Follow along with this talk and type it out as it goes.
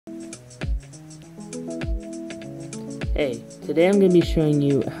Hey, today I'm going to be showing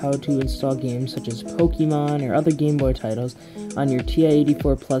you how to install games such as Pokemon or other Game Boy titles on your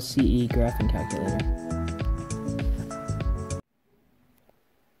TI-84 Plus CE graphing calculator.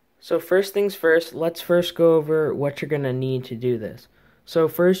 So first things first, let's first go over what you're going to need to do this. So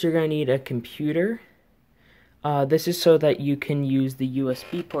first you're going to need a computer. This is so that you can use the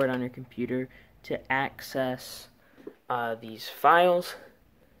USB port on your computer to access these files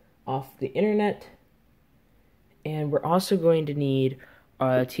off the internet. And we're also going to need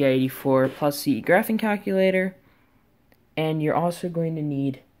a TI-84 Plus CE graphing calculator, and you're also going to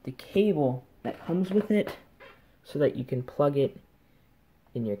need the cable that comes with it so that you can plug it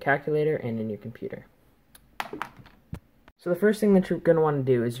in your calculator and in your computer. So the first thing that you're going to want to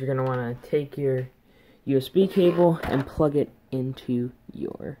do is you're going to want to take your USB cable and plug it into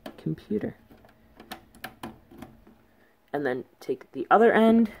your computer. And then take the other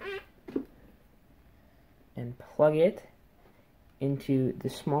end and plug it into the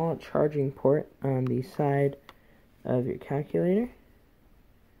small charging port on the side of your calculator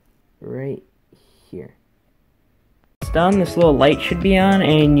right here. It's done, this little light should be on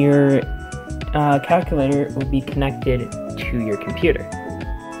and your calculator will be connected to your computer.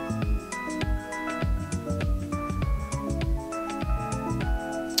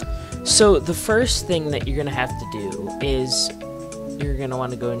 So the first thing that you're going to have to do is you're going to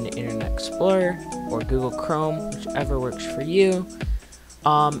want to go into Internet Explorer or Google Chrome, whichever works for you,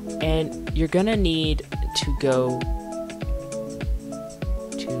 and you're going to need to go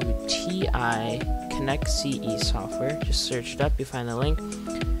to TI Connect CE software. Just search it up, you find the link.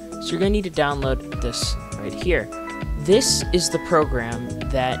 So you're going to need to download this right here. This is the program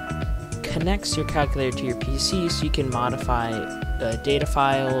that connects your calculator to your PC so you can modify data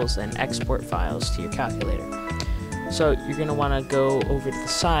files and export files to your calculator. So you're going to want to go over to the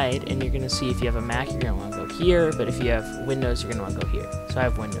side and you're going to see if you have a Mac, you're going to want to go here, but if you have Windows, you're going to want to go here. So I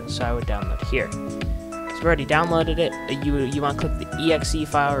have Windows, so I would download here. So I've already downloaded it. You want to click the exe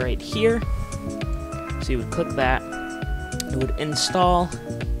file right here. So you would click that, it would install,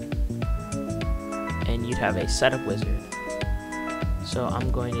 and you'd have a setup wizard. So I'm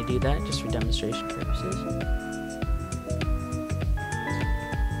going to do that just for demonstration purposes.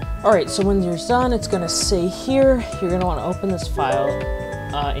 Alright, so when you're done, it's going to say here, you're going to want to open this file,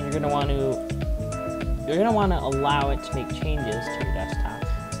 and you're going to want to allow it to make changes to your desktop.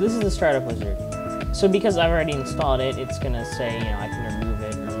 So this is the startup wizard. So because I've already installed it, it's going to say, I can remove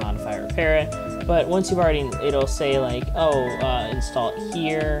it or modify or repair it. But once you've already, it'll say like, install it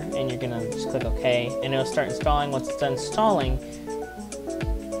here, and you're going to just click OK, and it'll start installing. Once it's done installing,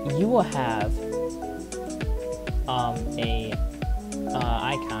 you will have a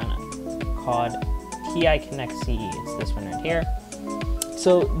icon called TI Connect CE. It's this one right here.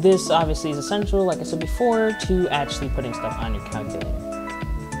 So this obviously is essential, like I said before, to actually putting stuff on your calculator.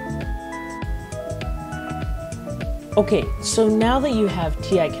 Okay, so now that you have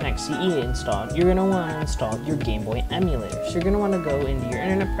TI Connect CE installed, you're going to want to install your Game Boy emulator. So you're going to want to go into your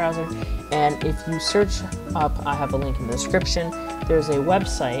internet browser, and if you search up, I have a link in the description, there's a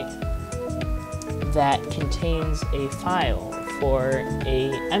website that contains a file for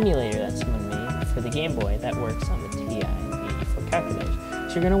a emulator that someone made for the Game Boy that works on the TI-84 calculators.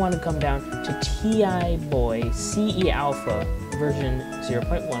 So you're going to want to come down to TI Boy CE Alpha version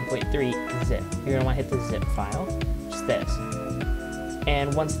 0.1.3 zip. You're going to want to hit the zip file, which is this.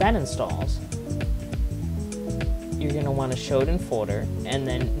 And once that installs, you're going to want to show it in folder, and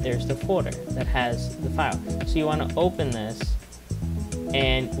then there's the folder that has the file. So you want to open this,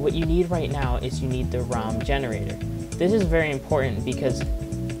 and what you need right now is you need the ROM generator. This is very important because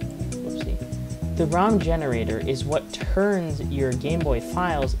the ROM generator is what turns your Game Boy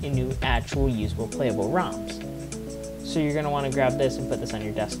files into actual usable playable ROMs. So you're going to want to grab this and put this on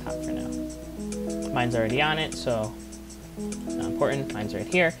your desktop for now. Mine's already on it, so not important. Mine's right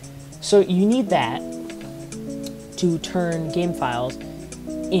here. So you need that to turn game files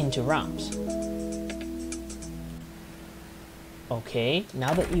into ROMs. Okay,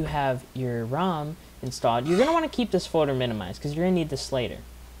 now that you have your ROM installed, you're going to want to keep this folder minimized because you're going to need this later.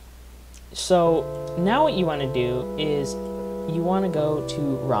 So now what you want to do is you want to go to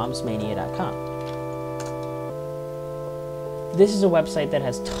romsmania.com. This is a website that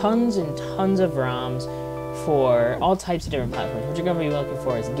has tons and tons of ROMs for all types of different platforms. What you're going to be looking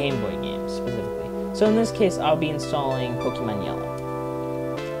for is Game Boy games specifically. So in this case, I'll be installing Pokemon Yellow.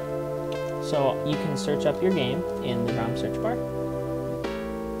 So you can search up your game in the ROM search bar.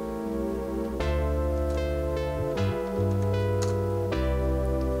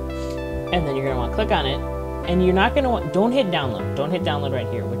 And then you're going to want to click on it, And you're not going to want, don't hit download. Don't hit download right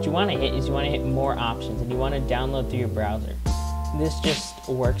here. What you want to hit is you want to hit more options, and you want to download through your browser. This just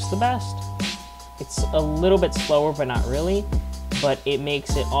works the best. It's a little bit slower, but not really. But it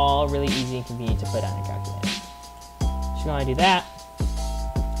makes it all really easy and convenient to put on your calculator. So you want to do that.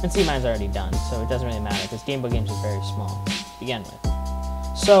 And see, mine's already done, so it doesn't really matter because Game Boy Games is very small to begin with.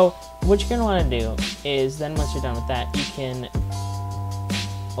 So what you're going to want to do is then once you're done with that, you can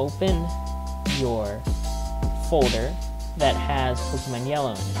open your folder that has Pokemon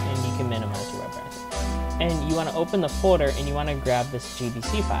Yellow in it, and you can minimize your web browser. And you want to open the folder, and you want to grab this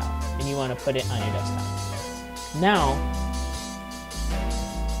GBC file, and you want to put it on your desktop. Now,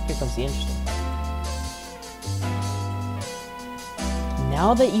 here comes the interesting part.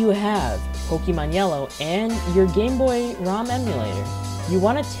 Now that you have Pokemon Yellow and your Game Boy ROM emulator, you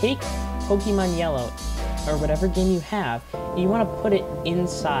want to take Pokemon Yellow, or whatever game you have, and you want to put it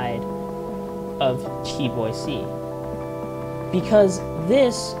inside of T-Boy-C, because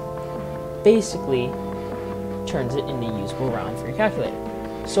this basically turns it into usable ROM for your calculator.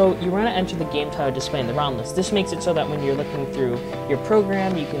 So you want to enter the game title display in the ROM list. This makes it so that when you're looking through your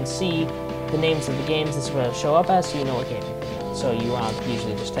program, you can see the names of the games. This is what it'll show up as, so you know what game you're playing. So you want to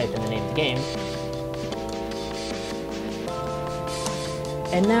usually just type in the name of the game.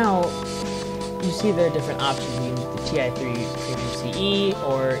 And now you see there are different options. You can the TI3 Premium CE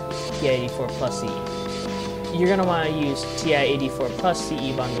or TI-84 Plus CE. You're going to want to use TI-84 Plus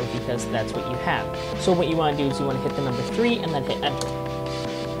CE bundle because that's what you have. So what you want to do is you want to hit the number 3 and then hit enter.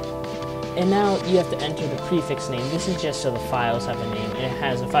 And now you have to enter the prefix name. This is just so the files have a name, and it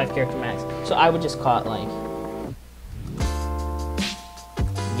has a 5-character max. So I would just call it like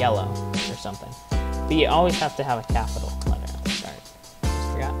yellow or something. But you always have to have a capital letter at the start.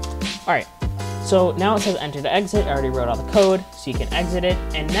 Just forgot. Alright. So now it says enter to exit. I already wrote all the code, so you can exit it.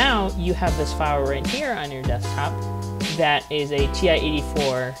 And now you have this file right here on your desktop that is a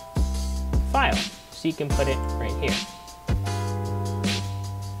TI-84 file. So you can put it right here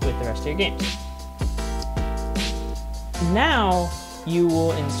with the rest of your games. Now you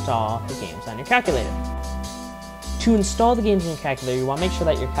will install the games on your calculator. To install the games in your calculator, you want to make sure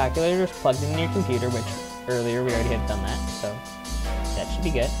that your calculator is plugged into your computer, which earlier we already have done that, so that should be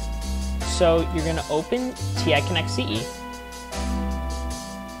good. So you're going to open TI Connect CE,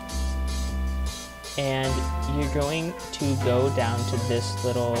 and you're going to go down to this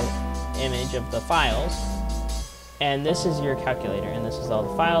little image of the files, and this is your calculator, and this is all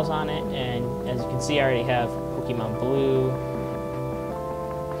the files on it, and as you can see, I already have Pokemon Blue,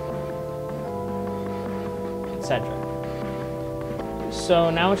 etc.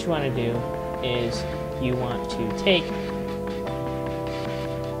 So now what you want to do is you want to take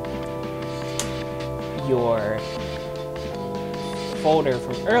your folder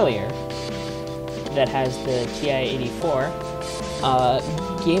from earlier that has the TI-84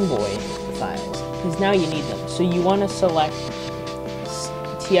 Game Boy files, because now you need them. So you want to select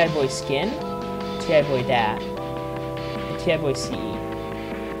TI-Boy Skin, TI-Boy DAT, and TI-Boy CE.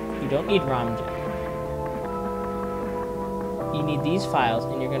 You don't need ROMGen. You need these files,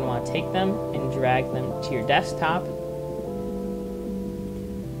 and you're going to want to take them and drag them to your desktop.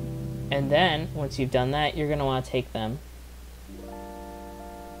 And then, once you've done that, you're going to want to take them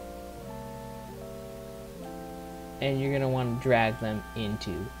and you're going to want to drag them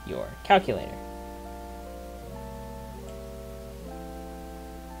into your calculator.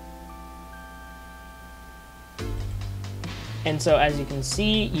 And so, as you can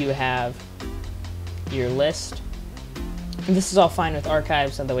see, you have your list. And this is all fine with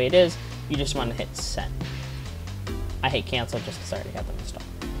archives and the way it is. You just want to hit send. I hit cancel just because I already have them installed.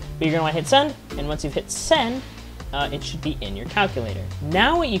 But you're going to want to hit send, and once you've hit send, it should be in your calculator.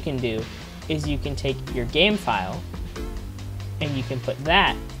 Now what you can do is you can take your game file and you can put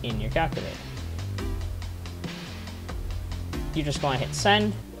that in your calculator. You're just going to hit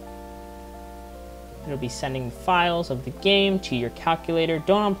send. It'll be sending files of the game to your calculator.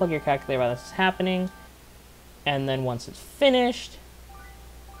 Don't unplug your calculator while this is happening. And then once it's finished,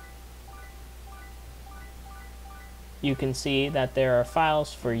 you can see that there are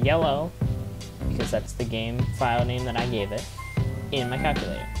files for yellow, because that's the game file name that I gave it, in my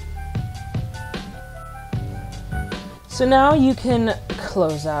calculator. So now you can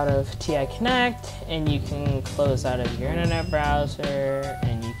close out of TI Connect, and you can close out of your internet browser,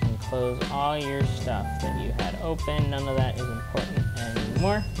 and you can close all your stuff that you had open. None of that is important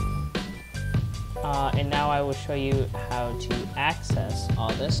anymore. And now I will show you how to access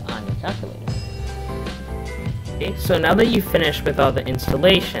all this on your calculator. Okay, so now that you've finished with all the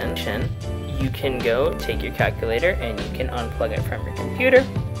installation, you can go take your calculator and you can unplug it from your computer.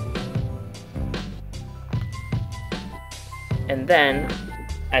 And then,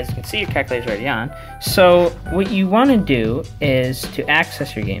 as you can see, your calculator's already on. So what you want to do is, to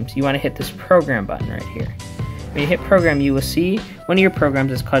access your games, you want to hit this program button right here. When you hit program, you will see one of your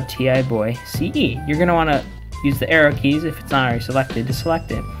programs is called TI Boy CE. You're going to want to use the arrow keys, if it's not already selected, to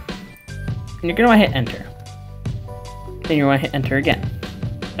select it. And you're going to want to hit enter. Then you want to hit enter again.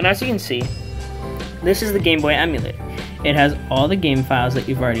 And as you can see, this is the Game Boy emulator. It has all the game files that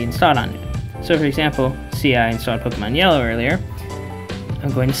you've already installed on it. So for example, see, I installed Pokemon Yellow earlier.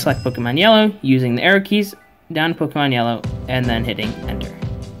 I'm going to select Pokemon Yellow using the arrow keys down to Pokemon Yellow and then hitting enter.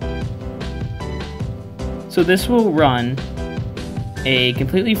 So this will run a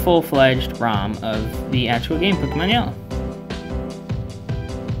completely full-fledged ROM of the actual game Pokemon Yellow.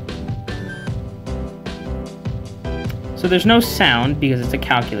 So there's no sound because it's a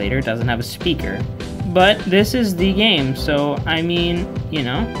calculator, it doesn't have a speaker. But this is the game, so I mean, you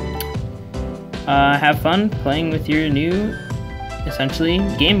know, have fun playing with your new, essentially,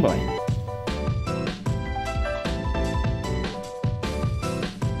 Game Boy.